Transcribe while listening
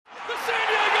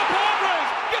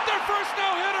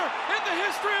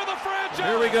history of the franchise.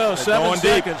 Here we go, 7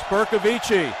 seconds.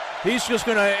 Berkovici. He's just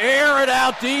going to air it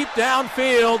out deep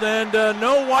downfield, and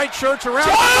no white shirts around.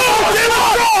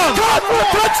 Caught for a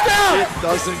touchdown! It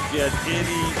doesn't get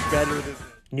any better than this.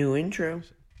 New intro.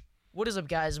 What is up,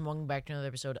 guys, and welcome back to another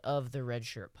episode of the Red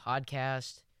Shirt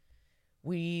Podcast.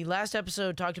 We last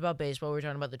episode talked about baseball. We were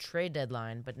talking about the trade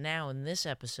deadline, but now in this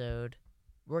episode,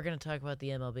 we're going to talk about the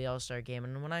MLB All-Star Game.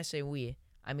 And when I say we,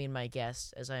 I mean my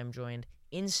guests, as I am joined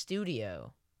in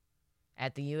studio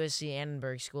at the USC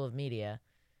Annenberg School of Media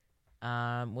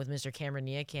with Mr. Cameron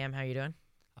Nia. Cam, how you doing?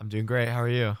 I'm doing great. How are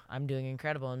you? I'm doing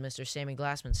incredible. And Mr. Sammy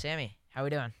Glassman. Sammy, how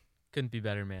we doing? Couldn't be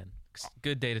better, man.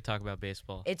 Good day to talk about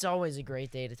baseball. It's always a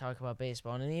great day to talk about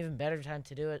baseball, and an even better time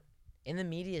to do it in the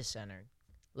media center.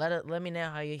 Let me know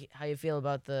how you feel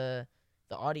about the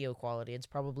audio quality. It's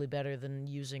probably better than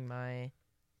using my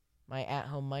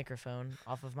at-home microphone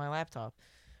off of my laptop.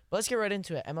 But let's get right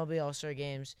into it. MLB All-Star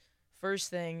Games. First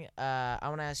thing, I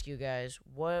want to ask you guys,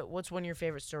 what's one of your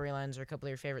favorite storylines or a couple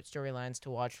of your favorite storylines to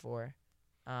watch for,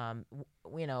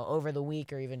 over the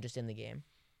week or even just in the game?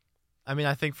 I mean,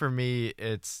 I think for me,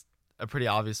 it's a pretty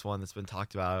obvious one that's been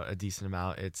talked about a decent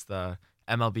amount. It's the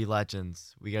MLB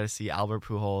legends. We got to see Albert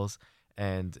Pujols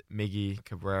and Miggy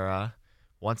Cabrera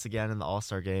once again in the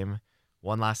All-Star Game,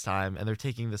 one last time, and they're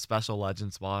taking the special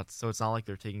legend spots, so it's not like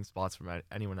they're taking spots from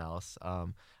anyone else.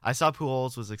 I saw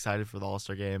Pujols was excited for the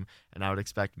All-Star Game, and I would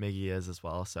expect Miggy is as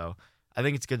well, so I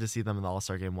think it's good to see them in the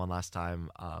All-Star Game one last time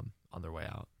on their way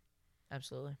out.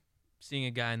 Absolutely. Seeing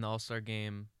a guy in the All-Star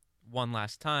Game one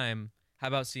last time, how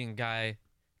about seeing a guy in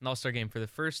the All-Star Game for the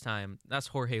first time? That's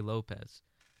Jorge Lopez.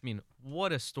 I mean,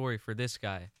 what a story for this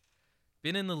guy.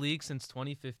 Been in the league since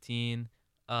 2015.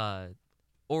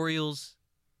 Orioles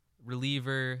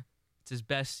reliever. It's his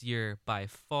best year by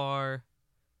far.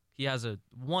 He has a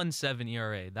 1.7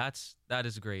 ERA. That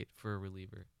is great for a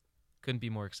reliever. Couldn't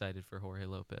be more excited for Jorge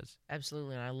Lopez.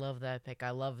 Absolutely, and I love that pick.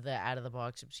 I love the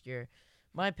out-of-the-box obscure.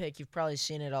 My pick, you've probably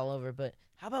seen it all over, but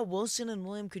how about Wilson and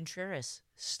William Contreras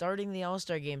starting the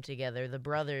All-Star Game together? The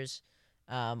brothers,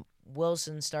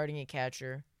 Wilson starting at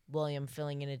catcher, William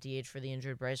filling in at DH for the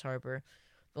injured Bryce Harper.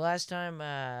 The last time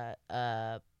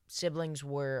siblings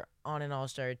were on an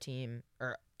All-Star team,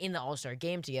 or in the All-Star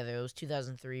Game together, it was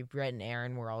 2003. Brett and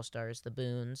Aaron were All-Stars, the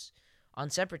Boones, on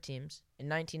separate teams. In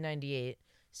 1998,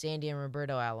 Sandy and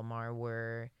Roberto Alomar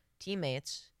were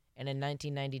teammates, and in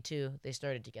 1992, they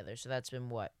started together. So that's been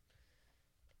what?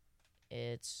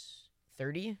 It's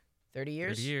 30 years? 30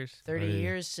 years. 30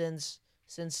 years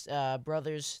since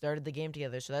brothers started the game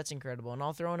together. So that's incredible. And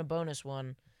I'll throw in a bonus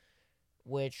one,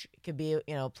 which could be,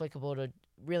 applicable to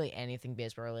really anything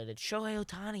baseball related. Shohei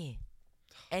Ohtani.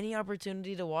 Any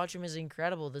opportunity to watch him is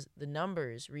incredible. The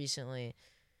numbers recently,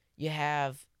 you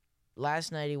have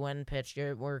last night he went and pitched.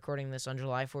 We're recording this on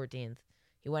July 14th.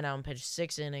 He went out and pitched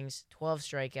 6 innings, 12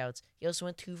 strikeouts. He also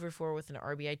went 2 for 4 with an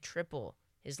RBI triple.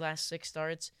 His last 6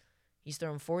 starts, he's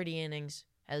thrown 40 innings,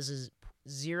 has a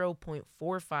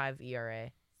 0.45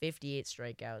 ERA, 58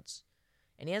 strikeouts.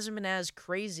 And he hasn't been as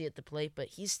crazy at the plate, but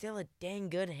he's still a dang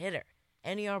good hitter.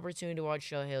 Any opportunity to watch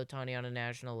Shohei Ohtani on a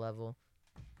national level,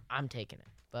 I'm taking it.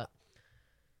 But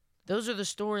those are the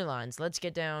storylines. Let's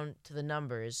get down to the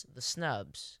numbers, the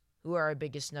snubs. Who are our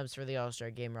biggest snubs for the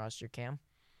All-Star Game roster, Cam?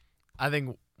 I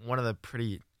think one of the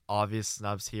pretty obvious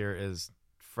snubs here is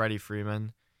Freddie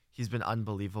Freeman. He's been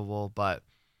unbelievable, but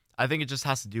I think it just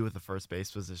has to do with the first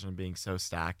base position being so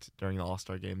stacked during the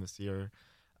All-Star Game this year.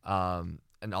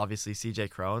 And obviously C.J.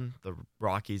 Cron, the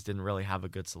Rockies didn't really have a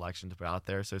good selection to put out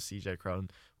there, so C.J. Cron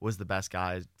was the best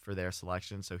guy for their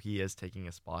selection, so he is taking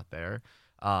a spot there.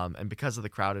 And because of the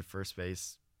crowded first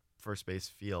base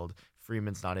field,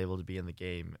 Freeman's not able to be in the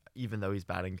game, even though he's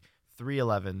batting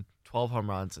 .311, 12 home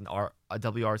runs, and a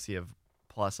WRC of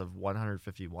plus of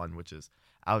 151, which is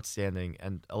outstanding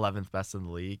and 11th best in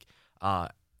the league.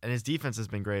 And his defense has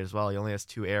been great as well. He only has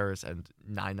 2 errors and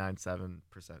 997%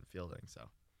 fielding, so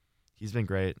he's been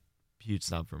great. Huge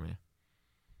snub for me.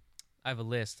 I have a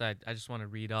list. I just want to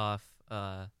read off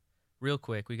real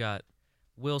quick. We got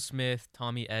Will Smith,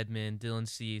 Tommy Edman, Dylan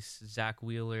Cease, Zach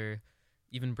Wheeler,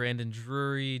 even Brandon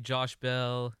Drury, Josh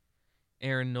Bell,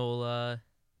 Aaron Nola,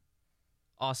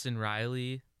 Austin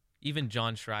Riley, even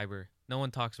John Schreiber. No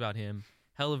one talks about him.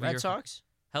 Hell of a Red Sox?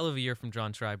 Hell of a year from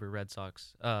John Schreiber, Red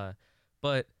Sox.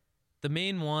 But the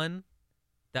main one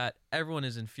that everyone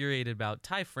is infuriated about,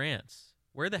 Ty France.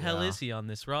 Where the hell is he on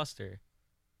this roster?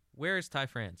 Where is Ty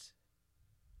France?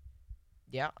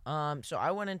 Yeah. So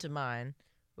I went into mine.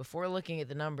 Before looking at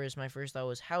the numbers, my first thought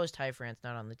was, how is Ty France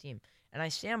not on the team? And I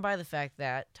stand by the fact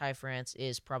that Ty France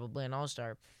is probably an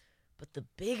all-star. But the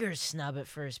bigger snub at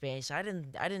first base, I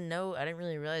didn't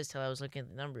really realize till I was looking at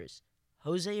the numbers.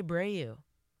 Jose Abreu.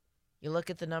 You look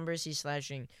at the numbers, he's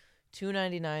slashing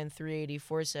 299, 380,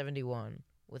 471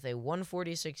 with a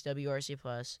 146 WRC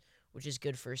plus, which is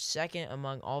good for second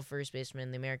among all first basemen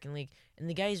in the American League. And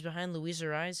the guy he's behind, Luis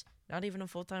Arraez, not even a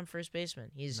full-time first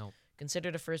baseman. He's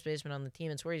considered a first baseman on the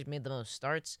team. It's where he's made the most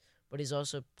starts, but he's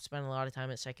also spent a lot of time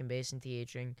at second base and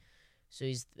DHing. So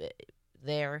he's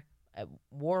there.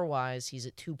 WAR-wise, he's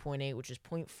at 2.8, which is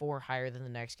 0.4 higher than the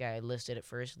next guy listed at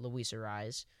first, Luis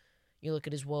Arraez. You look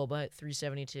at his WOBA at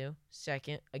 372,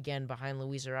 second, again behind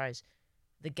Luis Arraez.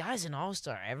 The guy's an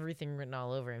all-star, everything written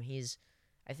all over him.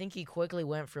 I think he quickly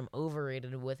went from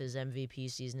overrated with his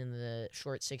MVP season in the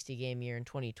short 60-game year in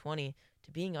 2020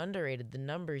 to being underrated. The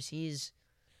numbers,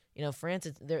 France,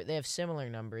 they have similar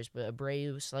numbers, but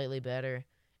Abreu slightly better.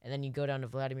 And then you go down to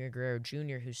Vladimir Guerrero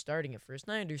Jr., who's starting at first.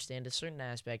 And I understand a certain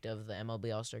aspect of the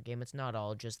MLB All-Star Game. It's not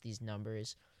all just these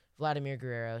numbers. Vladimir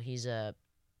Guerrero, he's a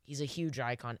huge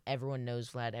icon. Everyone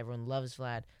knows Vlad. Everyone loves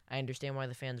Vlad. I understand why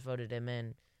the fans voted him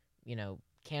in.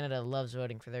 Canada loves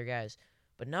voting for their guys.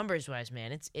 But numbers-wise,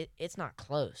 man, it's not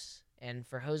close. And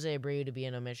for Jose Abreu to be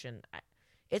an omission,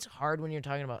 it's hard when you're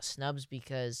talking about snubs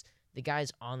because the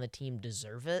guys on the team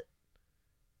deserve it.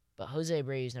 But Jose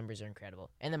Abreu's numbers are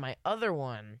incredible. And then my other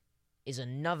one is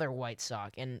another White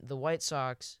Sox. And the White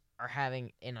Sox are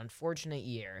having an unfortunate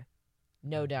year.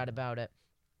 No doubt about it.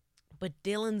 But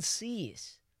Dylan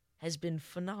Cease has been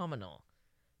phenomenal.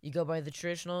 You go by the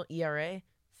traditional ERA,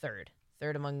 third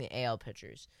among the AL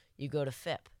pitchers. You go to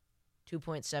FIP,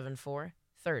 2.74,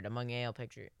 third among AL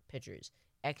pitchers.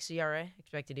 XERA,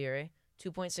 expected ERA,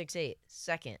 2.68,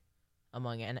 second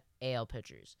among AL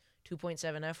pitchers. 2.7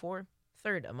 F4,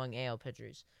 third among AL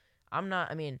pitchers.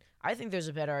 I think there's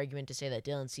a better argument to say that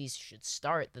Dylan Cease should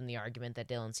start than the argument that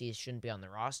Dylan Cease shouldn't be on the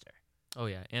roster. Oh,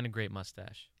 yeah, and a great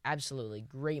mustache. Absolutely,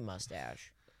 great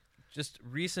mustache. Just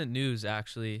recent news,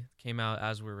 actually, came out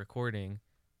as we're recording.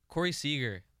 Corey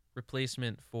Seager,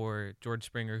 replacement for George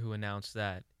Springer, who announced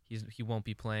that he won't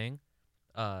be playing.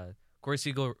 Corey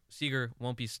Seager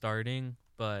won't be starting,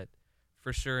 but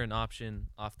for sure an option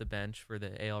off the bench for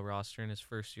the AL roster in his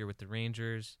first year with the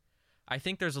Rangers. I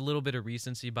think there's a little bit of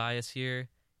recency bias here.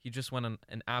 He just went on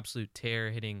an absolute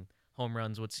tear, hitting home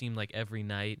runs what seemed like every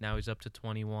night. Now he's up to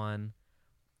 21.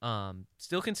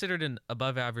 Still considered an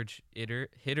above-average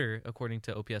hitter according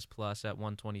to OPS Plus at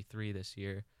 123 this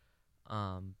year.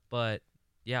 But,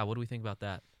 yeah, what do we think about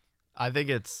that? I think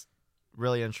it's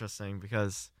really interesting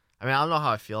because, I don't know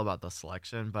how I feel about the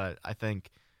selection, but I think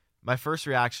my first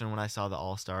reaction when I saw the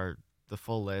All-Star, the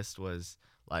full list, was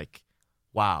like,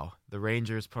 wow, the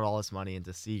Rangers put all this money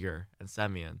into Seager and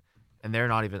Semien, and they're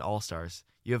not even All-Stars.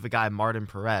 You have a guy, Martin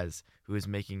Perez, who is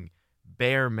making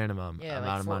bare minimum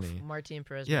amount of money. Martin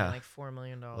Perez made like $4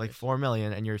 million. Like $4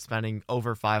 million, and you're spending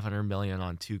over $500 million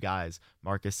on two guys,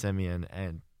 Marcus Semien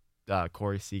and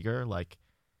Corey Seager. Like,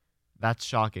 that's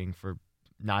shocking for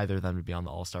neither of them to be on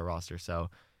the All-Star roster. So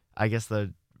I guess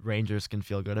the Rangers can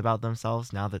feel good about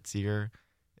themselves now that Seager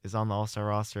is on the All-Star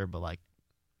roster, but like,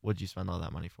 what'd you spend all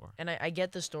that money for? And I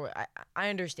get the story. I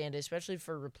understand it, especially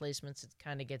for replacements. It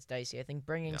kind of gets dicey. I think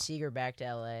bringing Seager back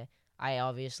to LA, I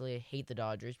obviously hate the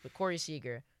Dodgers, but Corey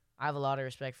Seager, I have a lot of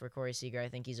respect for Corey Seager. I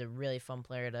think he's a really fun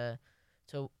player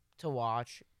to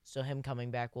watch. So him coming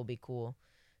back will be cool.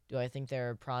 Do I think there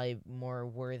are probably more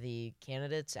worthy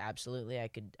candidates? Absolutely. I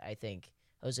think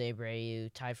Jose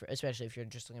Abreu, especially if you're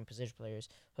just looking at position players.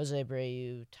 Jose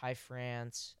Abreu, Ty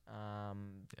France,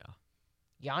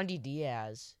 Yandy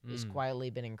Diaz has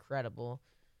quietly been incredible.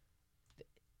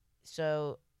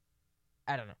 So,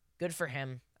 I don't know. Good for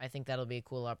him. I think that'll be a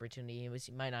cool opportunity.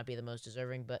 He might not be the most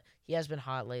deserving, but he has been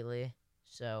hot lately.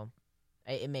 So,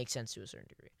 it makes sense to a certain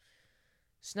degree.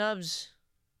 Snubs.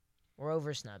 We're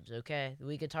over snubs, okay?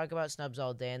 We could talk about snubs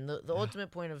all day. And the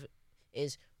ultimate point of it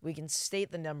is we can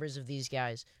state the numbers of these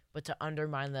guys, but to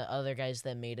undermine the other guys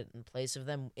that made it in place of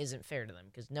them isn't fair to them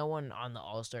because no one on the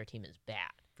All-Star team is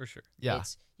bad. For sure. Yeah.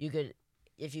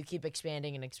 If you keep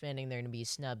expanding and expanding, there are going to be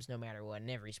snubs no matter what in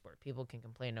every sport. People can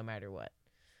complain no matter what.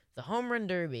 The Home Run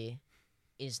Derby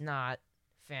is not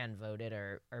fan voted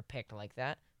or picked like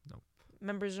that. Nope.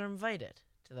 Members are invited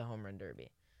to the Home Run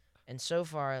Derby. And so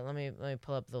far, let me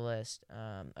pull up the list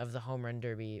of the Home Run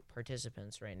Derby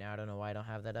participants right now. I don't know why I don't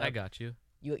have that up. I got you.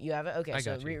 You have it? Okay, I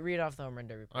got you. Read off the Home Run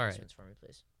Derby participants for me,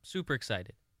 please. Super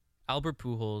excited. Albert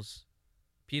Pujols,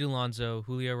 Pete Alonso,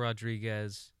 Julio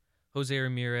Rodriguez, Jose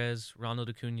Ramirez, Ronald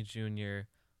Acuna Jr.,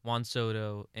 Juan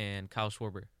Soto, and Kyle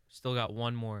Schwarber. Still got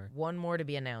one more. One more to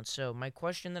be announced. So my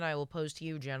question that I will pose to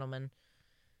you, gentlemen,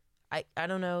 I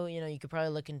don't know, you could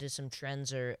probably look into some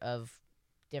trends of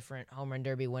different home run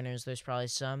derby winners. There's probably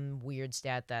some weird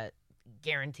stat that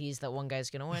guarantees that one guy's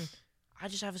going to win. I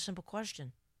just have a simple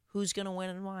question. Who's going to win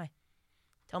and why?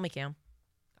 Tell me, Cam.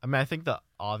 I mean, I think the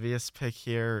obvious pick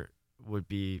here would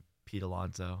be Pete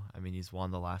Alonso. I mean, he's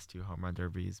won the last 2 home run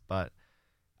derbies, but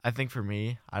I think for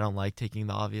me, I don't like taking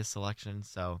the obvious selection,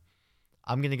 so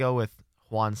I'm going to go with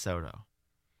Juan Soto.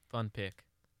 Fun pick.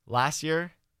 Last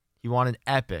year, he won an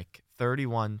epic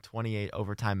 31-28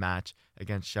 overtime match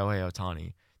against Shohei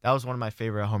Ohtani. That was one of my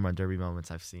favorite home run derby moments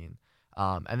I've seen.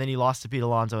 And then he lost to Pete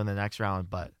Alonso in the next round,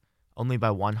 but only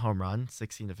by 1 home run,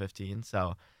 16-15.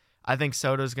 So I think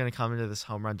Soto's going to come into this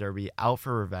home run derby out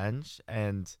for revenge,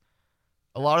 and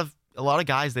a lot of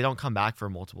guys, they don't come back for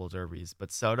multiple derbies,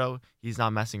 but Soto, he's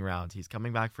not messing around. He's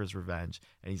coming back for his revenge,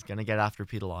 and he's going to get after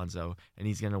Pete Alonso, and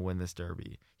he's going to win this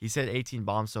derby. He's hit 18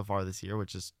 bombs so far this year,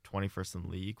 which is 21st in the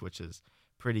league, which is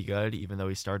pretty good, even though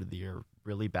he started the year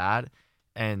really bad.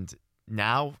 And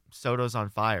now Soto's on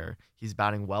fire. He's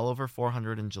batting well over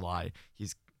 400 in July.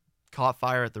 He's caught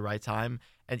fire at the right time,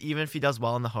 and even if he does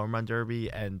well in the home run derby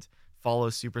and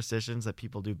follows superstitions that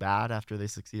people do bad after they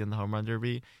succeed in the home run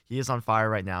derby, he is on fire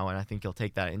right now, and I think he'll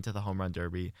take that into the home run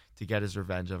derby to get his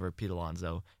revenge over Pete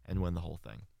Alonso and win the whole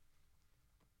thing.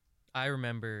 I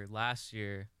remember last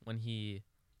year when he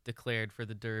declared for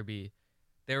the derby,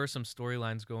 there were some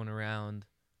storylines going around,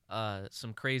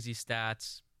 some crazy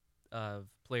stats of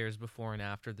players before and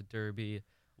after the derby,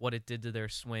 what it did to their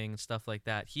swing, stuff like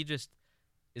that. He just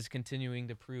is continuing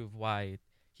to prove why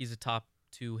he's a top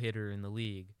 2 hitter in the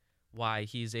league, why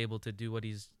he's able to do what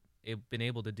he's been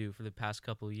able to do for the past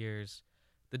couple of years.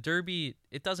 The derby,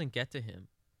 it doesn't get to him.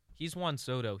 He's Juan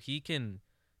Soto. He can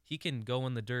go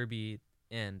in the derby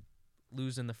and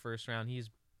lose in the first round. He's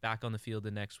back on the field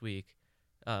the next week,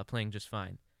 playing just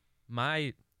fine.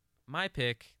 My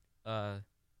pick,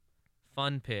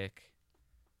 fun pick,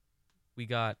 we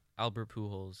got Albert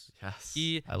Pujols.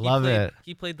 Yes, I love it.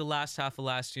 He played the last half of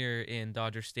last year in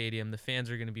Dodger Stadium. The fans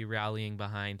are going to be rallying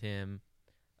behind him.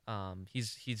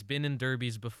 He's been in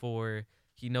derbies before.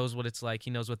 He knows what it's like. He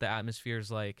knows what the atmosphere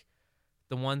is like.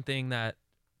 The one thing that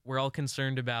we're all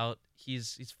concerned about,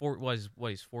 he's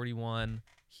 41.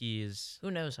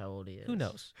 Who knows how old he is? Who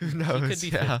knows? Who knows? He could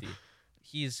be Yeah. 50.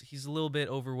 He's a little bit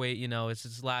overweight. It's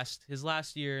his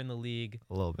last year in the league.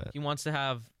 A little bit. He wants to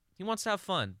have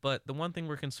fun, but the one thing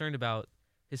we're concerned about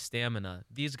is stamina.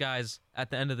 These guys at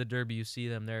the end of the derby, you see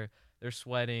them, they're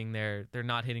sweating, they're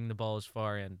not hitting the ball as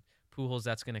far, and Pujols,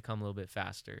 that's going to come a little bit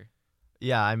faster.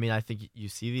 Yeah, I mean, I think you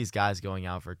see these guys going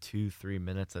out for 2-3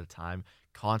 minutes at a time,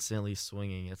 constantly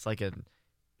swinging. It's like a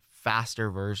faster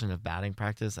version of batting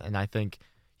practice, and I think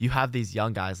you have these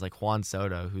young guys like Juan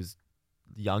Soto, who's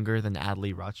younger than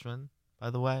Adley Rutschman, by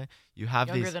the way. You have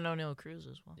Younger than O'Neal Cruz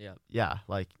as well. Yeah,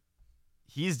 like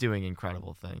he's doing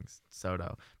incredible things,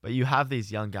 Soto. But you have these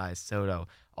young guys, Soto,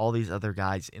 all these other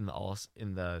guys in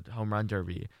the home run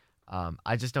derby.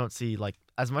 I just don't see, like,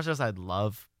 as much as I'd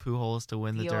love Pujols to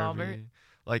win the Theo derby, Albert?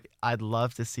 like I'd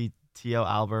love to see Tio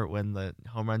Albert win the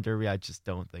home run derby. I just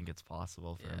don't think it's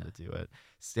possible for him to do it.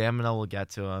 Stamina will get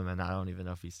to him, and I don't even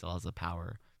know if he still has the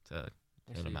power to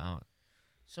hit him out.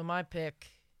 So my pick,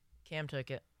 Cam took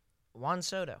it, Juan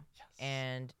Soto. Yes.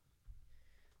 And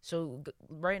so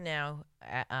right now,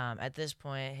 at this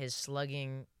point, his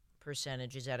slugging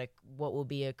percentage is at what will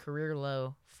be a career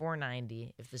low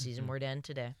 490 if the season were to end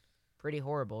today. Pretty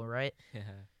horrible, right?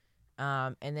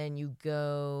 Yeah. And then you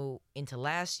go into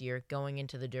last year, going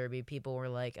into the Derby, people were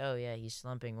like, oh, yeah, he's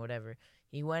slumping, whatever.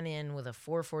 He went in with a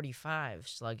 445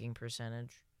 slugging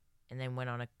percentage and then went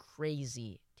on a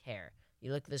crazy tear.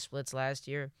 You look at the splits last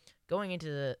year, going into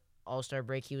the All-Star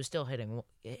break, he was still hitting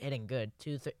good,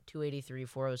 283,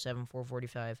 407,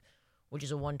 445, which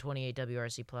is a 128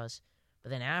 WRC plus. But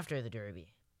then after the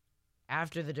Derby,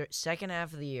 second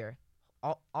half of the year,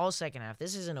 all second half,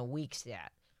 this isn't a weak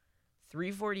stat.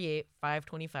 348,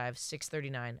 525,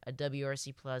 639, a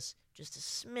WRC plus, just a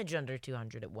smidge under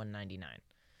 200 at 199.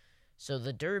 So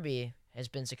the Derby has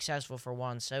been successful for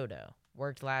Juan Soto.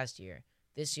 Worked last year.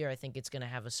 This year, I think it's going to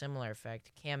have a similar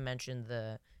effect. Cam mentioned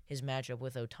his matchup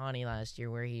with Ohtani last year,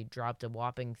 where he dropped a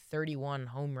whopping 31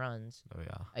 home runs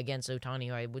against Ohtani,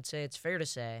 who I would say it's fair to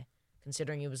say,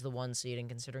 considering he was the 1 seed and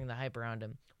considering the hype around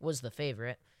him, was the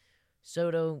favorite.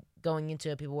 Soto, going into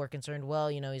it, people were concerned, well,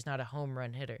 he's not a home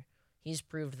run hitter. He's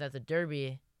proved that the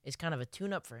Derby is kind of a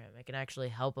tune-up for him. It can actually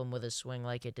help him with his swing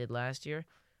like it did last year.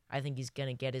 I think he's going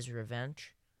to get his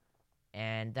revenge,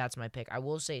 and that's my pick. I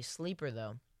will say sleeper,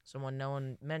 though, someone no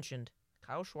one mentioned,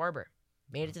 Kyle Schwarber.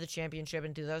 Made it to the championship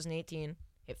in 2018,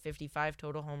 hit 55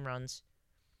 total home runs.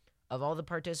 Of all the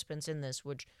participants in this,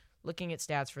 which, looking at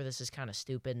stats for this is kind of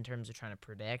stupid in terms of trying to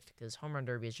predict because home run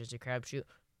derby is just a crapshoot.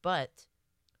 But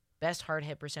best hard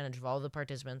hit percentage of all the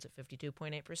participants at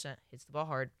 52.8%, hits the ball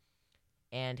hard,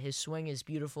 and his swing is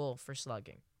beautiful for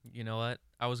slugging. You know what?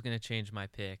 I was going to change my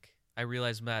pick. I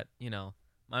realized that,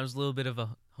 mine was a little bit of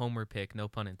a homer pick, no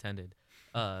pun intended,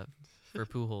 for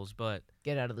Pujols, but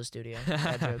Get out of the studio.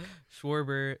 Bad joke.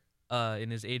 Schwarber, in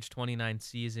his age 29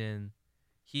 season,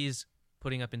 he's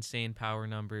putting up insane power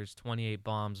numbers, 28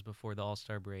 bombs before the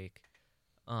All-Star break.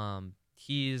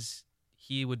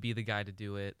 He would be the guy to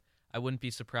do it. I wouldn't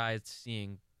be surprised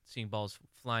seeing balls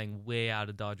flying way out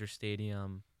of Dodger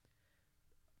Stadium,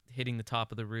 hitting the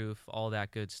top of the roof, all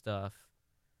that good stuff.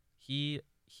 He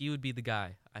would be the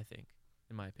guy, I think,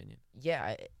 in my opinion.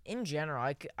 Yeah, in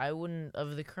general, I wouldn't,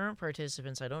 of the current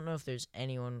participants, I don't know if there's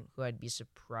anyone who I'd be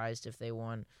surprised if they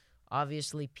won.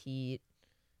 Obviously, Pete.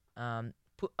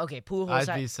 Pujols.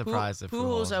 I'd be surprised if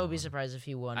Pujols I would be won. surprised if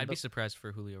he won. I'd be but surprised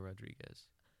for Julio Rodriguez.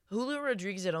 Julio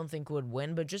Rodriguez, I don't think would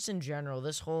win, but just in general,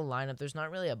 this whole lineup, there's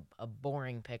not really a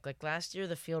boring pick. Like last year,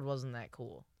 the field wasn't that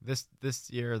cool. This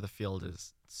year, the field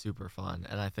is super fun,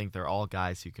 and I think they're all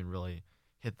guys who can really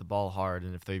hit the ball hard.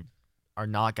 And if they are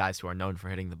not guys who are known for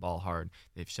hitting the ball hard,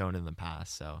 they've shown in the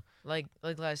past. So Like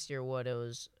last year, what it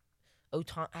was,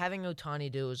 having Ohtani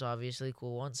do it was obviously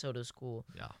cool. Juan Soto's cool.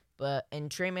 yeah,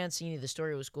 And Trey Mancini, the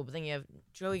story was cool. But then you have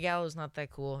Joey Gallo's not that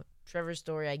cool. Trevor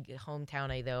Story,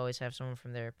 hometown, they always have someone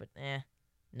from there, but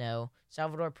no.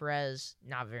 Salvador Perez,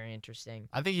 not very interesting.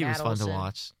 I think he was fun to Olsen.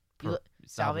 watch. You-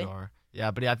 Salvi? Salvador,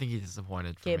 yeah, but I think he's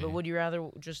disappointed. For Okay, me. but would you rather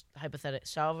just hypothetical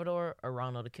Salvador or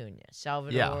Ronald Acuna?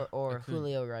 Salvador Yeah. or Acuna.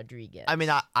 Julio Rodriguez? I mean,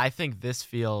 I think this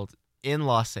field in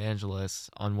Los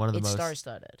Angeles on one of the it's most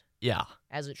star-studded, yeah,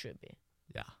 as it should be.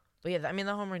 yeah. But yeah, I mean,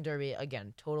 the home run derby,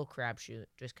 again, total crapshoot.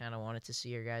 Just kind of wanted to see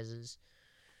your guys'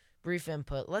 brief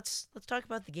input. Let's talk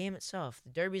about the game itself.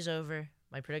 The derby's over.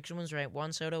 My prediction was right.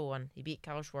 Juan Soto won. He beat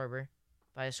Kyle Schwarber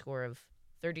by a score of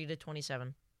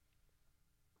 30-27.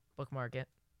 Bookmark it.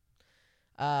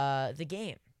 The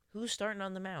game. Who's starting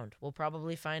on the mound? We'll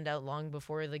probably find out long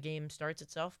before the game starts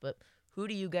itself, but who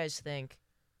do you guys think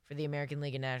for the American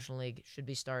League and National League should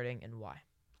be starting and why?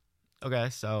 Okay,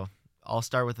 so I'll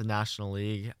start with the National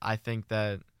League. I think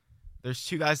that there's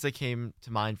two guys that came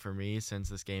to mind for me since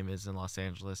this game is in Los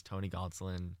Angeles, Tony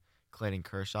Gonsolin, Clayton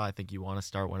Kershaw. I think you want to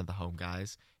start one of the home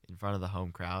guys in front of the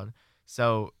home crowd.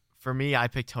 So for me, I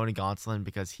picked Tony Gonsolin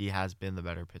because he has been the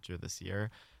better pitcher this year.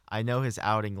 I know his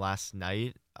outing last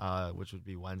night, which would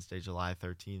be Wednesday, July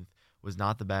 13th, was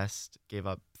not the best. Gave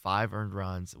up 5 earned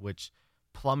runs, which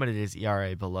plummeted his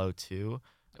ERA below 2,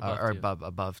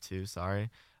 above 2, sorry.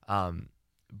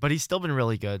 But he's still been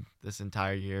really good this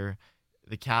entire year.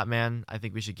 The Catman, I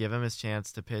think we should give him his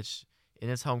chance to pitch in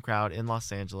his home crowd in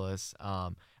Los Angeles.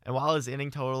 And while his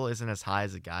inning total isn't as high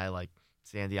as a guy like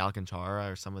Sandy Alcantara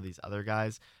or some of these other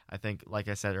guys, I think, like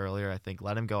I said earlier, I think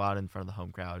let him go out in front of the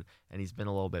home crowd, and he's been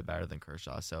a little bit better than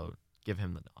Kershaw, so give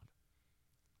him the nod.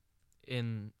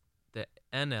 In the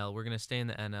NL, we're going to stay in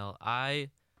the NL. I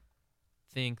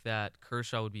think that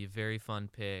Kershaw would be a very fun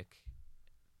pick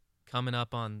coming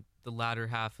up on the latter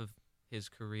half of his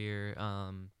career.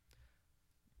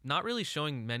 Not really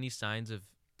showing many signs of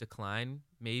decline,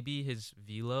 maybe his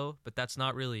velo, but that's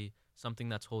not really something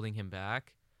that's holding him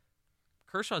back.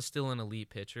 Kershaw's still an elite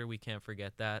pitcher. We can't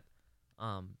forget that.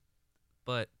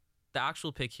 But the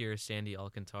actual pick here is Sandy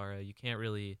Alcantara. You can't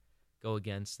really go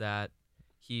against that.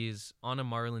 He's on a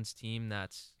Marlins team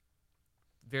that's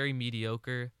very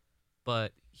mediocre,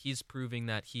 but he's proving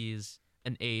that he's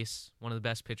an ace, one of the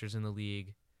best pitchers in the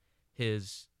league.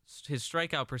 His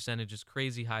strikeout percentage is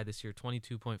crazy high this year,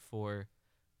 22.4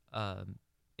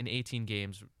 in 18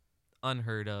 games,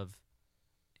 unheard of,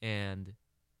 and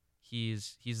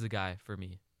he's the guy for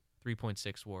me.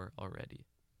 3.6 WAR already.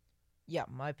 Yeah,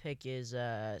 my pick is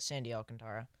Sandy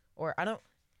Alcantara, or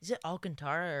is it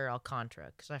Alcantara or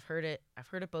Alcantara? Because I've heard it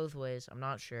both ways. I'm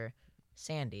not sure.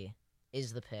 Sandy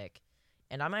is the pick,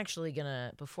 and I'm actually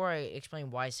gonna, before I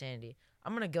explain why Sandy,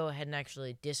 I'm going to go ahead and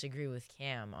actually disagree with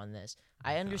Cam on this.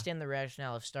 I understand the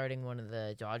rationale of starting one of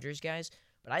the Dodgers guys,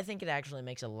 but I think it actually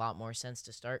makes a lot more sense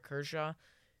to start Kershaw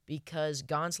because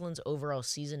Gonsolin's overall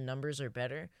season numbers are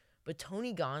better, but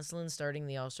Tony Gonsolin starting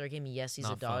the All-Star game, yes, he's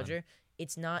Not a Dodger.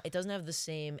 It doesn't have the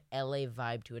same LA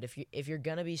vibe to it. If you're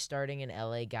going to be starting an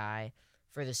LA guy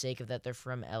for the sake of that they're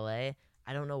from LA,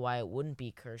 I don't know why it wouldn't be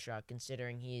Kershaw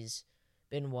considering he's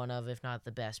been one of, if not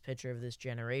the best pitcher of this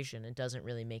generation. It doesn't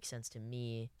really make sense to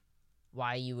me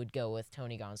why you would go with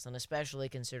Tony Gonsolin, especially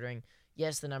considering,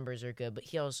 yes, the numbers are good, but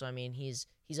he also, I mean, he's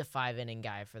a 5-inning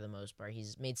guy for the most part.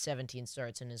 He's made 17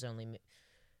 starts and has only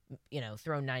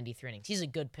throw 93 innings. He's a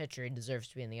good pitcher. He deserves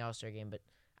to be in the All-Star game, but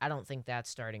I don't think that's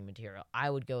starting material. I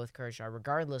would go with Kershaw,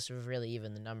 regardless of really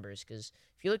even the numbers, because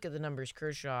if you look at the numbers,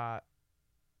 Kershaw,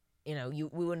 we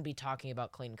wouldn't be talking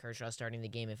about Clayton Kershaw starting the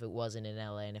game if it wasn't in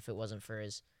LA and if it wasn't for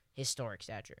his historic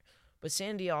stature. But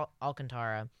Sandy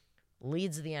Alcantara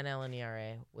leads the NL in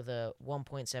ERA with a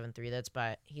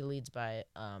 1.73. He leads by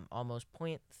almost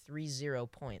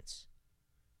 .30 points.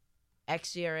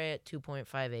 xERA at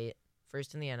 2.58,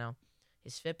 first in the NL.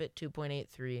 His FIP at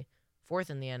 2.83, fourth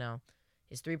in the NL.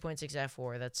 His 3.6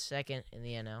 F4, that's second in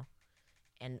the NL.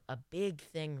 And a big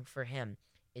thing for him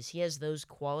is he has those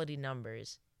quality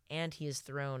numbers, and he has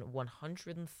thrown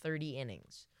 130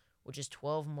 innings, which is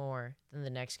 12 more than the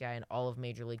next guy in all of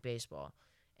Major League Baseball.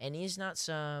 And he's not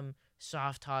some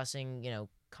soft-tossing,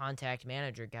 contact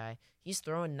manager guy. He's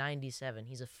throwing 97.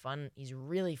 He's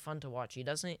really fun to watch. He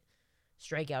doesn't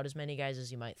strike out as many guys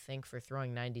as you might think for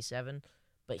throwing 97,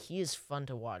 but he is fun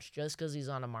to watch. Just because he's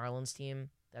on a Marlins team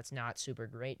that's not super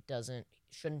great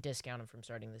shouldn't discount him from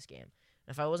starting this game. And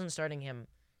if I wasn't starting him,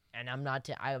 and I'm not,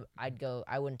 I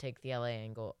wouldn't take the LA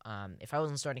angle. If I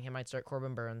wasn't starting him, I'd start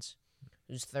Corbin Burns,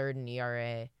 who's third in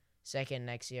ERA, second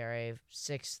in xERA,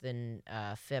 sixth in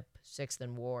FIP, sixth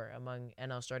in WAR among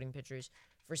NL starting pitchers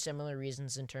for similar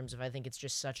reasons in terms of I think it's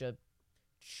just such a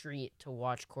treat to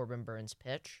watch Corbin Burns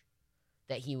pitch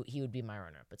that he would be my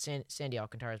runner. But Sandy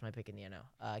Alcantara is my pick in the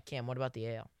NL. Cam, what about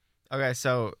the AL? Okay,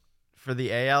 so for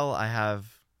the AL, I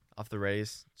have off the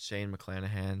Rays, Shane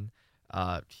McClanahan.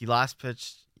 He last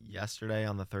pitched yesterday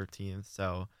on the 13th,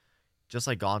 so just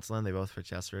like Gonsolin, they both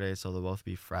pitched yesterday, so they'll both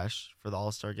be fresh for the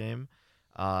All-Star game.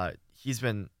 He's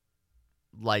been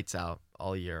lights out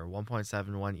all year,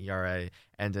 1.71 ERA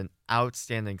and an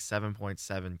outstanding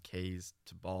 7.7 Ks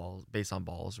to balls based on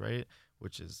balls rate,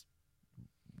 which is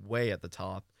way at the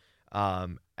top.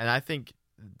 And I think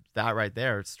that right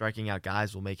there, striking out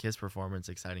guys will make his performance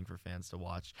exciting for fans to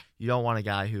watch. You don't want a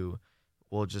guy who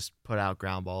will just put out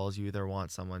ground balls. You either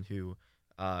want someone who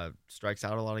strikes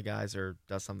out a lot of guys or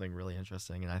does something really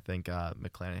interesting. And I think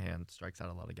McClanahan strikes out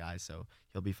a lot of guys, so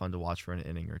he'll be fun to watch for an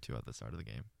inning or two at the start of the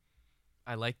game.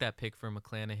 I like that pick for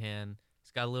McClanahan.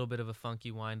 He's got a little bit of a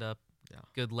funky windup. Yeah.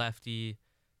 Good lefty.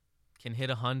 Can hit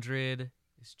 100.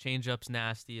 His changeup's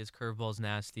nasty. His curveball's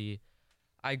nasty.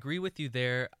 I agree with you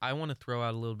there. I want to throw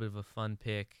out a little bit of a fun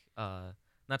pick.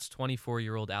 That's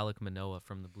 24-year-old Alek Manoah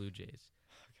from the Blue Jays.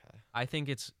 Okay. I think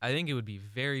it would be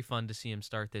very fun to see him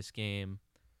start this game.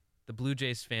 The Blue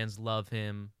Jays fans love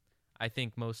him. I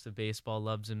think most of baseball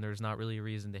loves him. There's not really a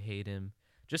reason to hate him.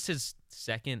 Just his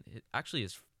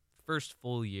first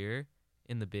full year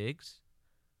in the bigs.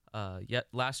 Yet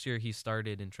last year he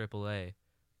started in AAA,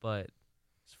 but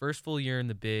his first full year in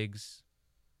the bigs,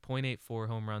 .84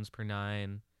 home runs per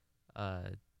 9,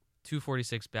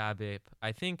 246 BABIP.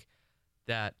 I think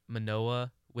that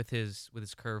Manoah with his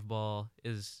curveball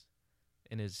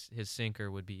and his sinker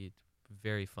would be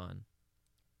very fun.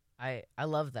 I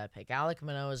love that pick. Alek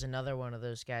Manoah is another one of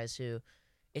those guys who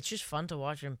it's just fun to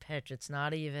watch him pitch. It's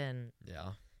not even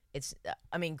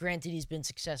granted he's been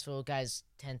successful. Guys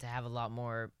tend to have a lot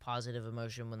more positive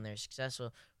emotion when they're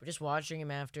successful. But just watching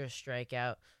him after a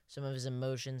strikeout, some of his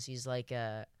emotions, he's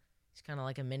kind of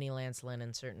like a mini Lance Lynn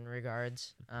in certain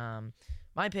regards.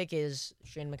 My pick is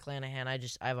Shane McClanahan.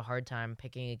 I have a hard time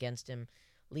picking against him.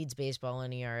 Leads baseball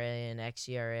in ERA and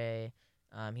xERA.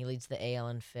 He leads the AL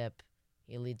in FIP.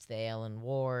 He leads the AL in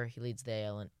WAR. He leads the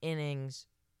AL in innings.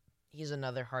 He's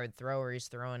another hard thrower. He's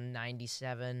throwing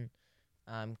 97.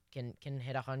 Can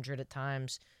hit 100 at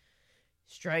times.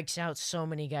 Strikes out so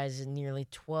many guys, nearly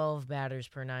 12 batters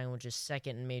per 9, which is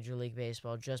second in Major League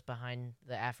Baseball, just behind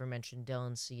the aforementioned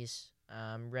Dylan Cease.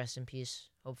 Rest in peace.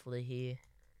 Hopefully he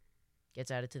gets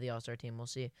added to the All-Star team. We'll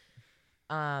see.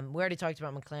 We already talked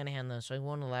about McClanahan, though, so I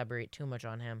won't elaborate too much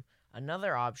on him.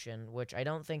 Another option, which I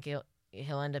don't think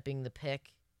he'll end up being the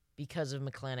pick because of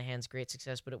McClanahan's great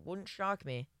success, but it wouldn't shock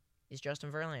me, is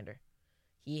Justin Verlander.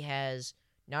 He has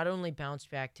not only bounced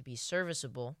back to be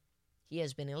serviceable, he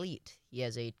has been elite. He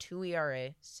has a 2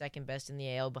 ERA, second best in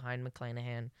the AL behind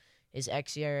McClanahan. His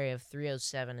xERA of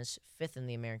 3.07 is fifth in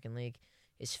the American League.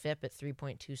 His FIP at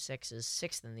 3.26 is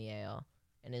sixth in the AL.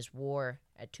 And his WAR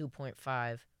at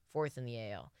 2.5, fourth in the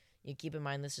AL. You keep in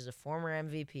mind this is a former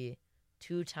MVP,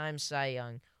 2-time Cy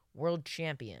Young, world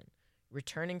champion,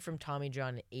 returning from Tommy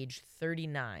John at age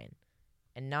 39.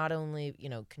 And not only,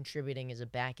 contributing as a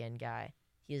back-end guy,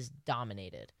 he is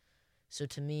dominated. So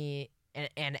to me,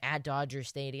 and at Dodger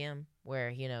Stadium,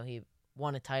 where, he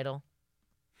won a title,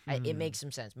 it makes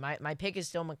some sense. My pick is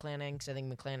still McClanahan because I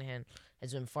think McClanahan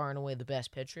has been far and away the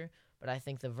best pitcher, but I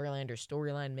think the Verlander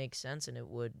storyline makes sense, and it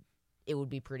would it would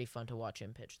be pretty fun to watch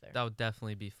him pitch there. That would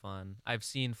definitely be fun. I've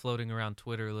seen floating around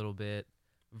Twitter a little bit,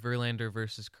 Verlander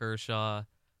versus Kershaw,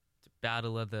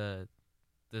 battle of the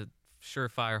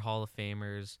surefire Hall of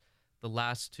Famers, the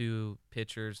last two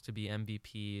pitchers to be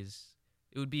MVPs.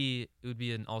 It would be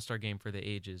an all-star game for the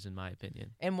ages, in my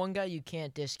opinion. And one guy you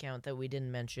can't discount that we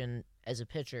didn't mention as a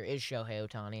pitcher is Shohei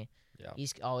Ohtani. Yeah.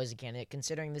 He's always a candidate.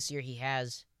 Considering this year he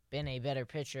has been a better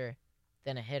pitcher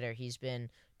than a hitter. He's been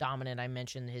dominant. I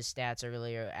mentioned his stats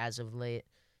earlier as of late.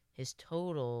 His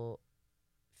total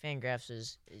Fangraphs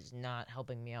is not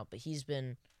helping me out, but he's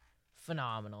been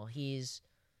phenomenal. He's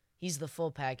the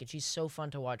full package. He's so fun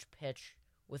to watch pitch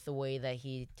with the way that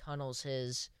he tunnels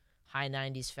his high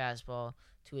 90s fastball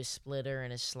to his splitter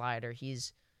and his slider.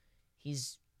 He's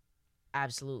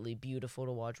absolutely beautiful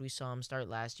to watch. We saw him start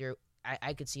last year.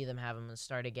 I could see them having him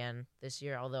start again this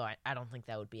year, although I don't think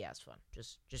that would be as fun.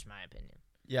 Just my opinion.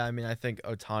 Yeah, I mean, I think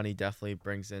Ohtani definitely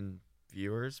brings in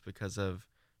viewers because of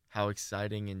how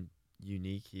exciting and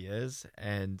unique he is,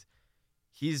 and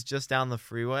he's just down the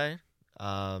freeway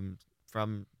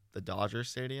from the Dodger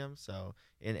Stadium. So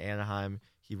in Anaheim,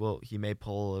 he may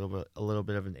pull a little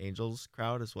bit of an Angels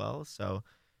crowd as well. So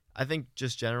I think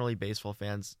just generally baseball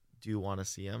fans do want to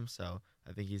see him. So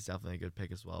I think he's definitely a good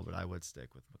pick as well. But I would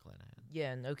stick with McClanahan.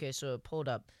 Yeah, and okay, so it pulled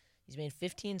up. He's made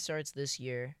 15 starts this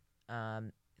year,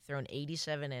 thrown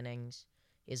 87 innings.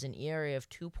 He has an ERA of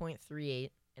 2.38,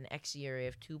 an xERA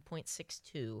of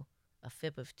 2.62, a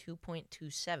FIP of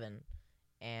 2.27,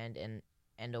 and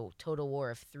a total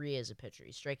WAR of 3 as a pitcher.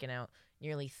 He's striking out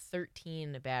nearly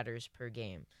 13 batters per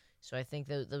game. So I think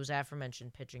those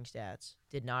aforementioned pitching stats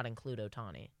did not include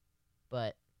Ohtani,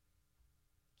 but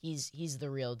he's the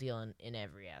real deal in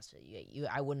every asset.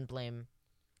 I wouldn't blame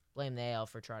the AL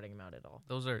for trotting him out at all.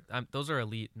 Those are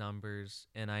elite numbers,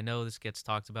 and I know this gets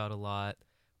talked about a lot.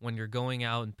 When you're going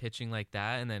out and pitching like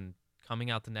that, and then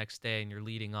coming out the next day and you're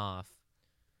leading off,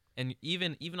 and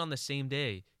even on the same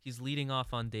day, he's leading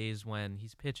off on days when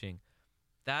he's pitching.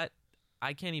 That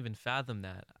I can't even fathom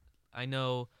that. I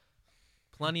know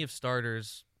plenty of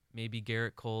starters, maybe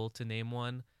Garrett Cole to name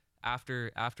one,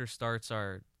 after starts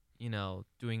are,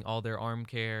 doing all their arm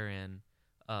care and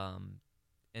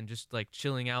just like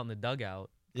chilling out in the dugout.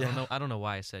 Yeah. I don't know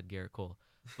why I said Garrett Cole.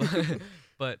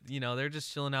 But they're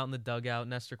just chilling out in the dugout,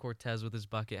 Nestor Cortez with his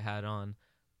bucket hat on.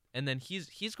 And then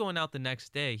he's going out the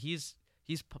next day. He's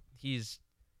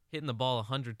hitting the ball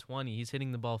 120. He's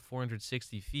hitting the ball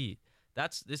 460 feet.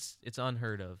 It's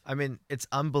unheard of. I mean, it's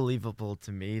unbelievable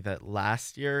to me that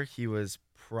last year he was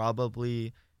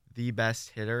probably the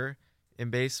best hitter in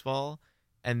baseball,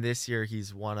 and this year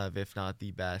he's one of, if not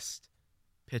the best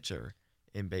pitcher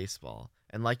in baseball.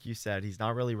 And like you said, he's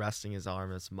not really resting his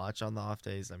arm as much on the off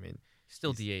days. I mean, He's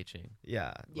still DHing.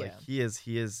 Yeah, Yeah. like he is.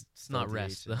 It's not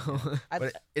rest though.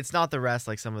 But it's not the rest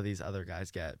like some of these other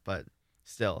guys get. But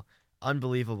still,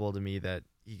 unbelievable to me that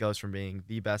he goes from being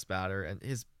the best batter, and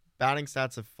his batting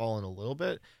stats have fallen a little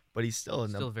bit, but he's still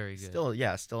very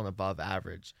good. Still an above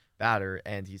average batter,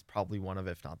 and he's probably one of,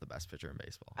 if not the best pitcher in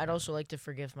baseball. I'd also like to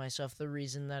forgive myself. The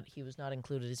reason that he was not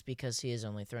included is because he has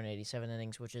only thrown 87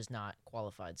 innings, which is not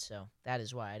qualified. So that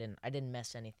is why I didn't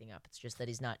mess anything up. It's just that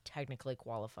he's not technically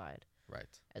qualified Right.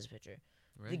 as a pitcher.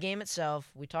 Right. The game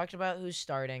itself, we talked about who's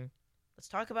starting. Let's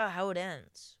talk about how it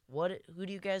ends. Who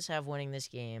do you guys have winning this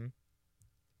game?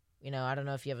 I don't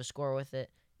know if you have a score with it.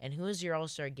 And who is your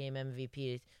All-Star Game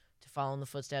MVP to follow in the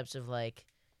footsteps of,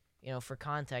 for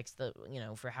context,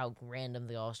 for how random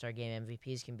the All-Star Game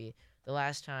MVPs can be. The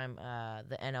last time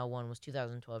the NL won was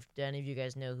 2012. Do any of you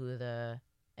guys know who the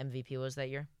MVP was that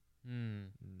year?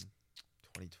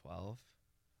 2012.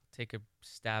 Take a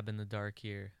stab in the dark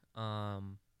here.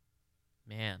 Man.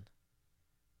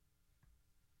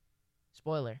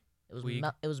 Spoiler. It was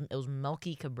Puig. it was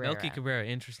Melky Cabrera. Melky Cabrera,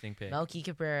 interesting pick. Melky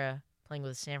Cabrera playing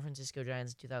with the San Francisco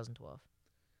Giants in 2012.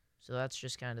 So that's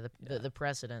just kind of the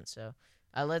precedent. So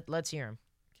let's hear him.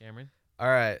 Cameron? All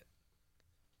right.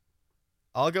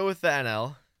 I'll go with the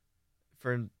NL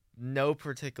for no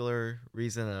particular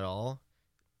reason at all.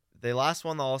 They last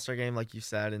won the All-Star Game, like you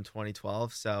said, in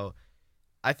 2012. So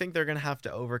I think they're going to have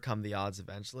to overcome the odds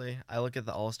eventually. I look at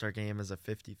the All-Star Game as a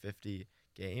 50-50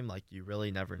 game. Like, you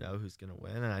really never know who's going to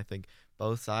win. And I think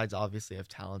both sides obviously have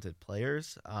talented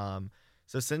players.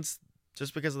 So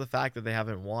just because of the fact that they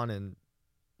haven't won in,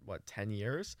 10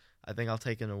 years, I think I'll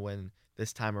take them to win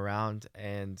this time around.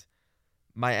 And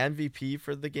my MVP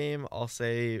for the game, I'll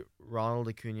say Ronald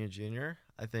Acuna Jr.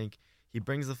 I think he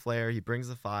brings the flair, he brings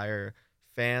the fire.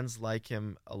 Fans like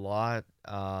him a lot.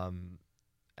 And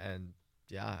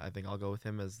yeah, I think I'll go with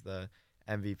him as the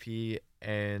MVP.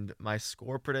 And my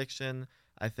score prediction,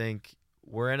 I think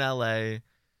we're in LA.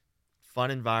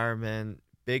 fun environment,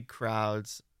 big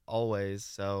crowds always.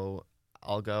 So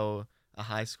I'll go a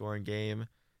high-scoring game,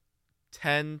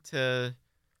 10-8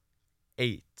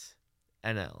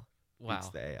 NL beats Wow.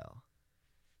 the AL.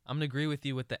 I'm going to agree with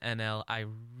you with the NL. I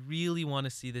really want to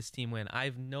see this team win. I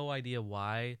have no idea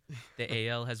why the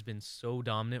AL has been so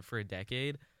dominant for a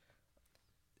decade.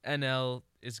 NL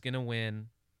is going to win,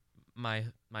 my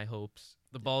hopes.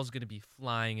 The ball's going to be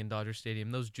flying in Dodger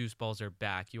Stadium. Those juice balls are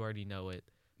back. You already know it.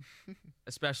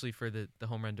 Especially for the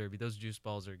home run derby. Those juice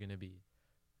balls are going to be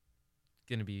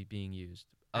being used.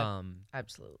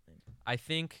 Absolutely. I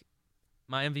think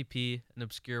my MVP, an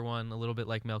obscure one, a little bit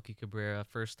like Melky Cabrera,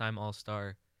 first-time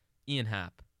All-Star, Ian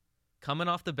Happ. Coming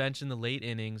off the bench in the late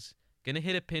innings, going to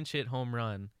hit a pinch hit home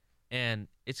run, and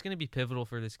it's going to be pivotal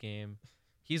for this game.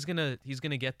 He's gonna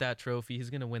get that trophy. He's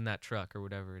going to win that truck or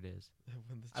whatever it is.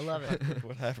 I love it.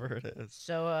 Whatever it is.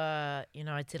 So, I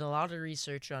did a lot of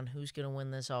research on who's going to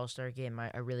win this All-Star game.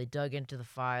 I really dug into the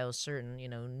files, certain,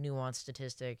 nuanced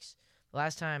statistics. The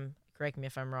last time, correct me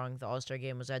if I'm wrong, the All-Star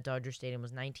game was at Dodger Stadium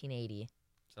was 1980.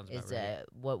 Sounds about Is right.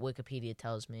 what Wikipedia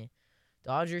tells me.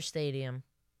 Dodger Stadium,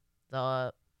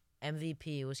 the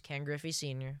MVP was Ken Griffey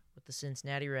Sr. with the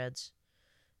Cincinnati Reds.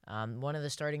 One of the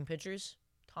starting pitchers,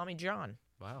 Tommy John.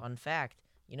 Wow. Fun fact.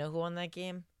 You know who won that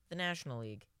game? The National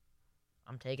League.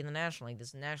 I'm taking the National League. This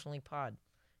is the National League pod.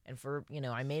 And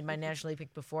I made my National League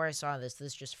pick before I saw this.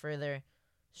 This just further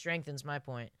strengthens my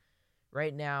point.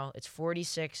 Right now, it's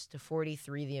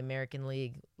 46-43 the American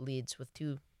League leads with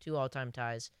two all-time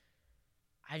ties.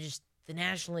 The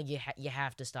National League, you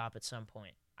have to stop at some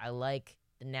point. I like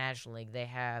the National League. They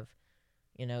have,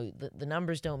 the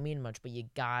numbers don't mean much, but you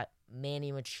got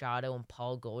Manny Machado and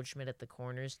Paul Goldschmidt at the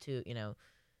corners to,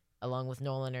 along with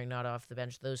Nolan Arenado off the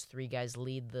bench. Those three guys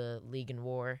lead the league in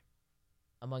WAR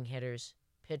among hitters.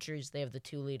 Pitchers, they have the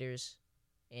two leaders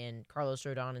in Carlos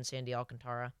Rodon and Sandy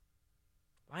Alcantara.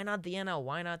 Why not the NL?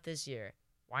 Why not this year?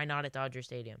 Why not at Dodger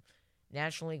Stadium?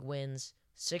 National League wins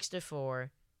 6-4,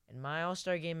 and my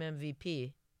All-Star Game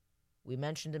MVP, we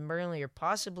mentioned him earlier,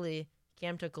 possibly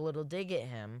Cam took a little dig at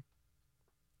him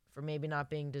for maybe not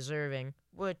being deserving,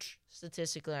 which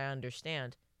statistically I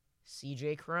understand.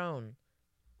 CJ Cron.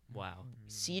 Wow.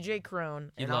 CJ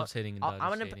Cron. He loves hitting in Dodger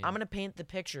Stadium. I'm gonna paint the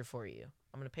picture for you.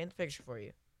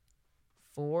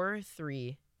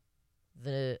 4-3,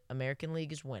 the American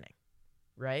League is winning.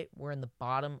 Right? We're in the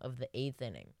bottom of the 8th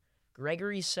inning.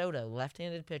 Gregory Soto,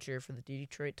 left-handed pitcher for the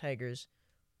Detroit Tigers,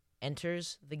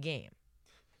 enters the game.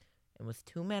 And with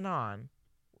 2 men on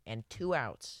and 2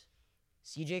 outs,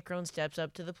 CJ Cron steps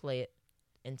up to the plate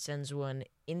and sends one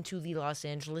into the Los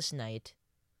Angeles night.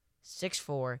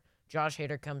 6-4. Josh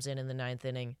Hader comes in the 9th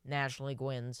inning. National League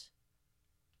wins.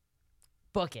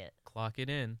 Book it. Clock it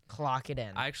in.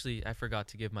 I forgot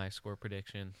to give my score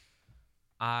prediction.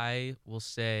 I will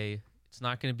say it's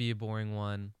not going to be a boring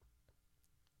one.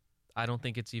 I don't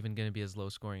think it's even going to be as low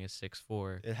scoring as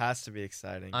 6-4. It has to be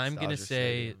exciting. I'm going to Dodger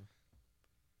say Stadium.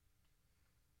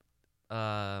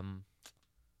 I'm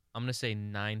going to say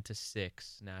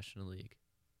 9-6 National League.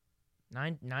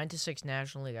 9-6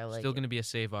 National League. I like Still it. going to be a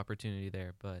save opportunity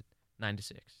there, but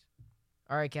 9-6.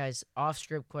 All right, guys.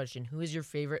 Off-script question. Who is your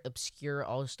favorite obscure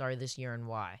All-Star this year and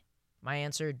why? My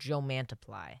answer, Joe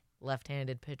Mantiply.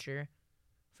 Left-handed pitcher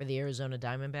for the Arizona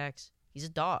Diamondbacks. He's a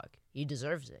dog. He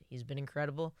deserves it. He's been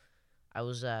incredible. I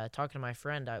was talking to my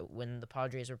friend when the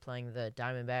Padres were playing the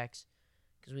Diamondbacks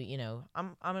because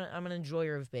I'm an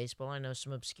enjoyer of baseball. I know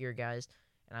some obscure guys,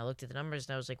 and I looked at the numbers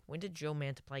and I was like, when did Joe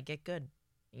Mantiply get good?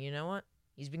 And you know what?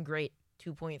 He's been great.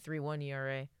 2.31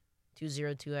 ERA,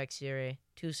 2.02 xERA,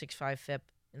 2.65 FIP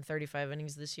in 35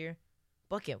 innings this year.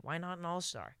 Book it. Why not an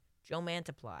All-Star? Joe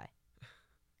Mantiply.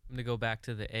 I'm going to go back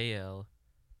to the AL.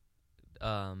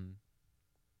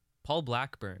 Paul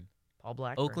Blackburn.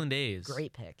 Oakland A's.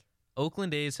 Great pick.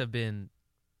 Oakland A's have been,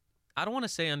 I don't want to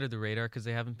say under the radar because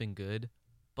they haven't been good,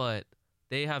 but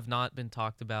they have not been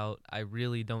talked about. I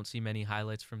really don't see many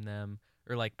highlights from them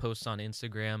or like posts on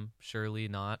Instagram, surely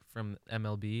not from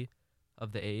MLB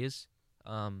of the A's.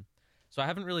 So I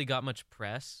haven't really got much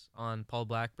press on Paul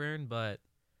Blackburn, but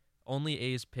only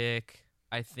A's pick.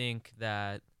 I think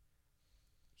that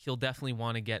he'll definitely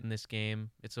want to get in this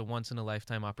game. It's a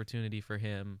once-in-a-lifetime opportunity for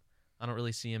him. I don't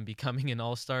really see him becoming an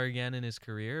all-star again in his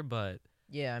career, but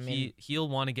yeah, I mean, he'll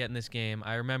want to get in this game.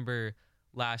 I remember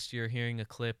last year hearing a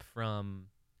clip from,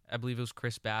 I believe it was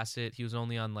Chris Bassett. He was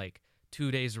only on like 2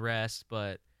 days rest,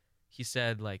 but he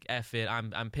said like, F it,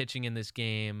 I'm pitching in this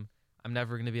game. I'm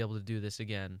never going to be able to do this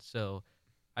again. So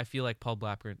I feel like Paul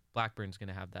Blackburn's going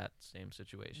to have that same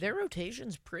situation. their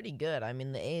rotation's pretty good. I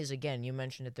mean, the A's, again, you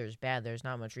mentioned that there's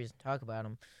not much reason to talk about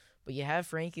them. But you have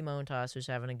Frankie Montas, who's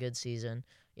having a good season.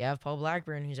 You have Paul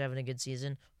Blackburn, who's having a good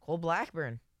season. Cole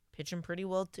Blackburn pitching pretty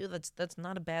well too. That's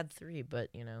not a bad three, but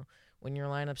when your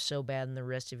lineup's so bad and the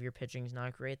rest of your pitching's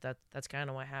not great, that's kind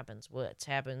of what happens. What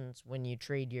happens when you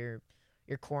trade your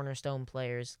cornerstone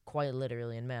players, quite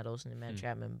literally, in Meadows and in Matt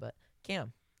Chapman. But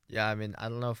Cam. Yeah, I mean, I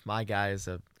don't know if my guy is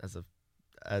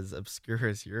as obscure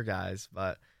as your guys,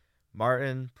 but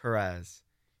Martin Perez,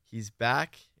 he's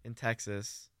back in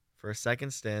Texas for a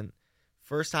second stint,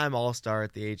 first time All-Star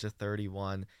at the age of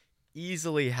 31,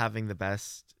 easily having the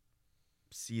best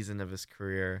season of his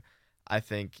career. I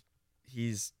think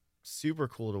he's super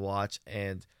cool to watch,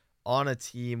 and on a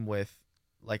team with,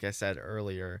 like I said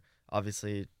earlier,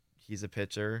 obviously he's a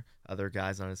pitcher. Other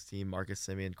guys on his team, Marcus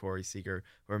Semien, Corey Seager,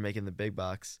 who are making the big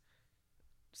bucks,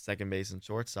 second base and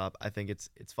shortstop. I think it's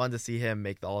fun to see him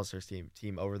make the All-Stars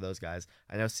team over those guys.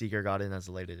 I know Seager got in as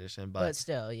a late addition, but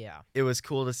still, yeah. It was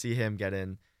cool to see him get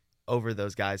in over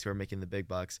those guys who are making the big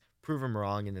bucks, prove him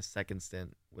wrong in his second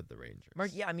stint with the Rangers.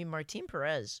 Martin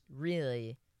Perez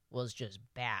really was just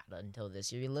bad until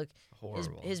this year. You look,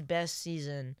 his best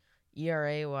season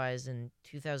ERA-wise in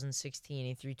 2016,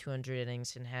 he threw 200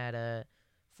 innings and had a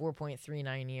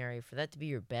 4.39 ERA. For that to be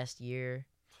your best year,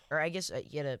 or I guess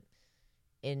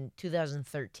in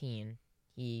 2013,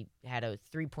 he had a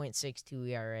 3.62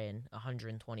 ERA and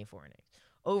 124 innings.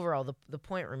 Overall, the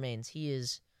point remains he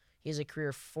has a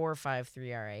career 4.53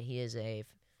 ERA. He is a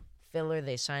filler.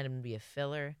 They signed him to be a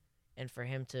filler, and for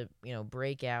him to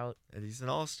break out, and he's an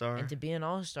All-Star, and to be an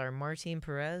All-Star, Martin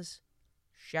Perez,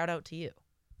 shout out to you.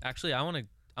 Actually, I want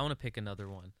to pick another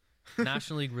one.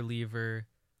 National League reliever.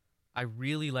 I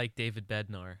really like David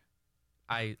Bednar.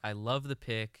 I love the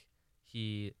pick.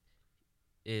 He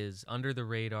is under the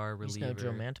radar reliever. He's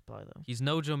no Joe Mantiply, though. He's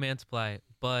no Joe Mantiply,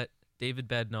 but David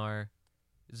Bednar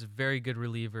is a very good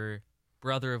reliever.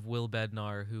 Brother of Will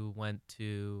Bednar, who went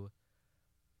to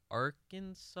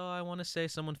Arkansas, I want to say.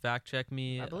 Someone fact check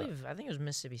me. I think it was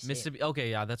Mississippi State.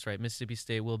 Okay, yeah, that's right. Mississippi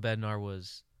State. Will Bednar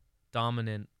was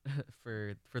dominant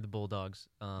for the Bulldogs.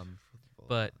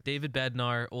 But David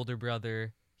Bednar, older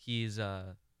brother, he's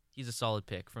a solid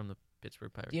pick from the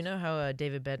Pittsburgh Pirates. Do you know how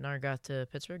David Bednar got to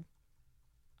Pittsburgh?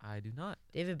 I do not.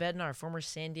 David Bednar, former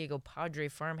San Diego Padre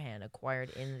farmhand, acquired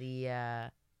in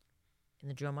the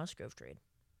Joe Musgrove trade.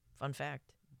 Fun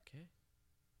fact. Okay.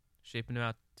 Shaping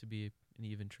out to be an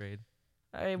even trade.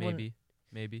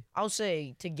 Maybe. I'll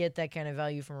say to get that kind of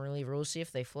value from a reliever, we'll see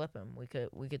if they flip him. We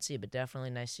could see, but definitely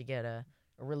nice to get a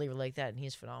reliever like that, and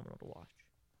he's phenomenal to watch.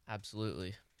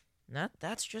 Absolutely.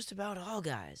 That's just about all,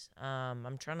 guys.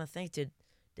 I'm trying to think. Did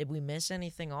we miss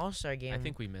anything All-Star Game? I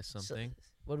think we missed something.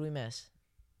 What did we miss?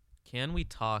 Can we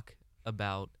talk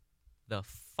about the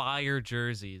fire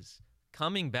jerseys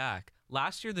coming back?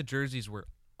 Last year the jerseys were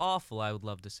awful, I would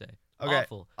love to say. Okay.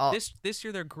 Awful. This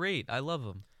year they're great. I love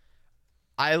them.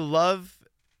 I love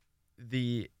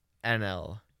the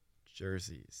NL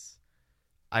jerseys.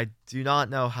 I do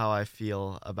not know how I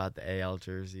feel about the AL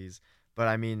jerseys, but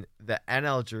I mean, the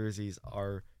NL jerseys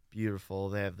are beautiful.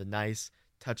 They have the nice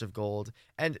touch of gold.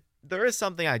 And there is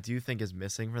something I do think is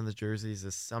missing from the jerseys,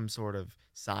 is some sort of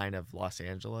sign of Los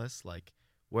Angeles, like,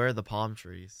 where are the palm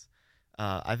trees?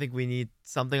 I think we need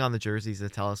something on the jerseys to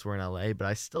tell us we're in LA, but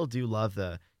I still do love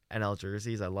the NL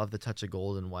jerseys. I love the touch of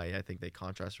gold and white. I think they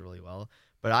contrast really well.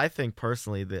 But I think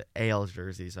personally the AL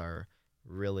jerseys are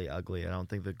really ugly. I don't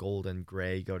think the gold and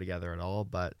gray go together at all,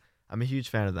 but I'm a huge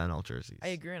fan of the NL jerseys. I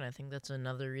agree, and I think that's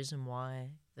another reason why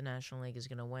the National League is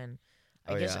going to win.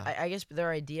 I guess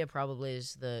their idea probably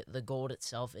is the gold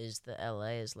itself is the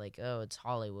LA is like, oh, it's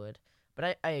Hollywood.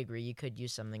 But I agree, you could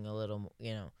use something a little,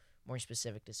 more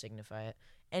specific to signify it.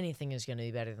 Anything is going to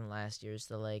be better than last year's.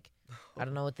 I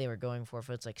don't know what they were going for. If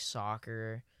it's like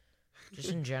soccer, just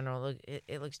in general, look,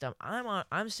 it looks dumb. I'm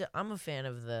a fan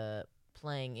of the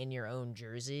playing in your own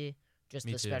jersey, just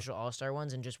Me the too. special All-Star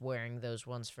ones, and just wearing those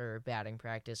ones for batting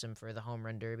practice and for the home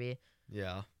run derby.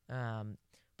 Yeah.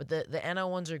 But the NL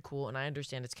ones are cool, and I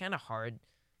understand it's kind of hard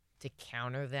to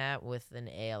counter that with an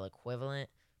AL equivalent.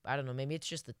 But I don't know, maybe it's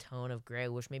just the tone of gray. I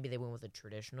wish maybe they went with a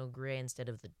traditional gray instead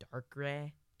of the dark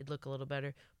gray. It'd look a little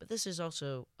better. But this is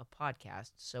also a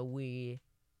podcast, so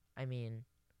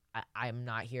I'm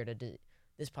not here to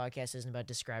this podcast isn't about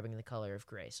describing the color of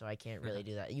gray, so I can't really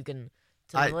do that. You can,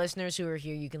 the listeners who are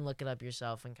here, you can look it up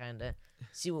yourself and kind of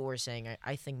see what we're saying.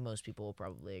 I think most people will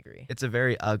probably agree. It's a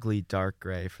very ugly dark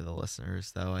gray for the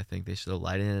listeners, though. I think they should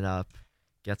lighten it up,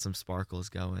 get some sparkles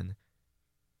going.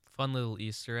 Fun little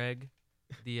Easter egg.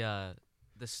 The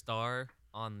star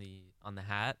on the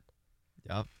hat.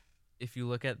 Yep. If you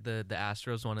look at the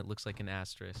Astros one, it looks like an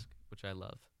asterisk, which I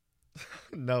love.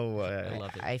 No way. I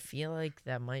love it. I feel like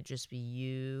that might just be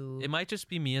you. It might just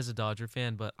be me as a Dodger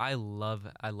fan, but I love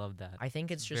that. I think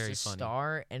it's just very a funny.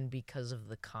 star, and because of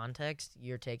the context,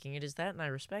 you're taking it as that, and I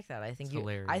respect that. I think It's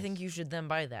hilarious. I think you should then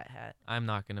buy that hat. I'm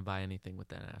not gonna buy anything with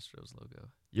that Astros logo.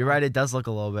 You're right. It does look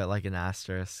a little bit like an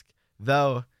asterisk,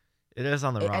 though. It is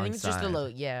on the wrong side. I think it's just the low.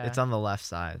 Yeah, It's on the left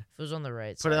side. If it was on the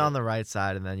right side. Put it on the right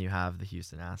side, and then you have the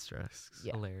Houston Asterisks.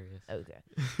 Yeah. Hilarious. Okay,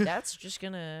 that's just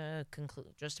gonna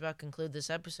conclude this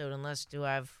episode. Unless do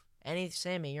I have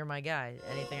Sammy? You're my guy.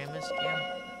 Anything I missed?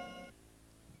 Yeah.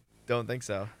 Don't think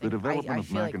so. The development I of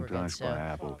feel like we're good, Macintosh so by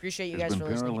Apple appreciate you has guys been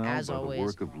for listening. paralleled As by the always,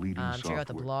 work of leading check out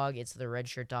the software. blog. It's the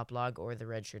redshirt.blog or the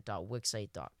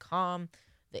redshirt.wixsite.com.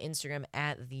 The Instagram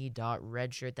at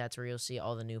the.redshirt. That's where you'll see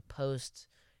all the new posts.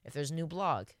 If there's a new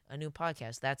blog, a new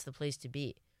podcast, that's the place to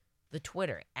be. The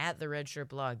Twitter at the redshirt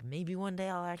blog. Maybe one day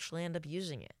I'll actually end up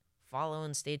using it. Follow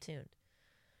and stay tuned.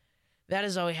 That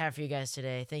is all we have for you guys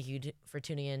today. Thank you for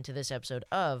tuning in to this episode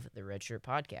of the Red Shirt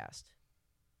Podcast.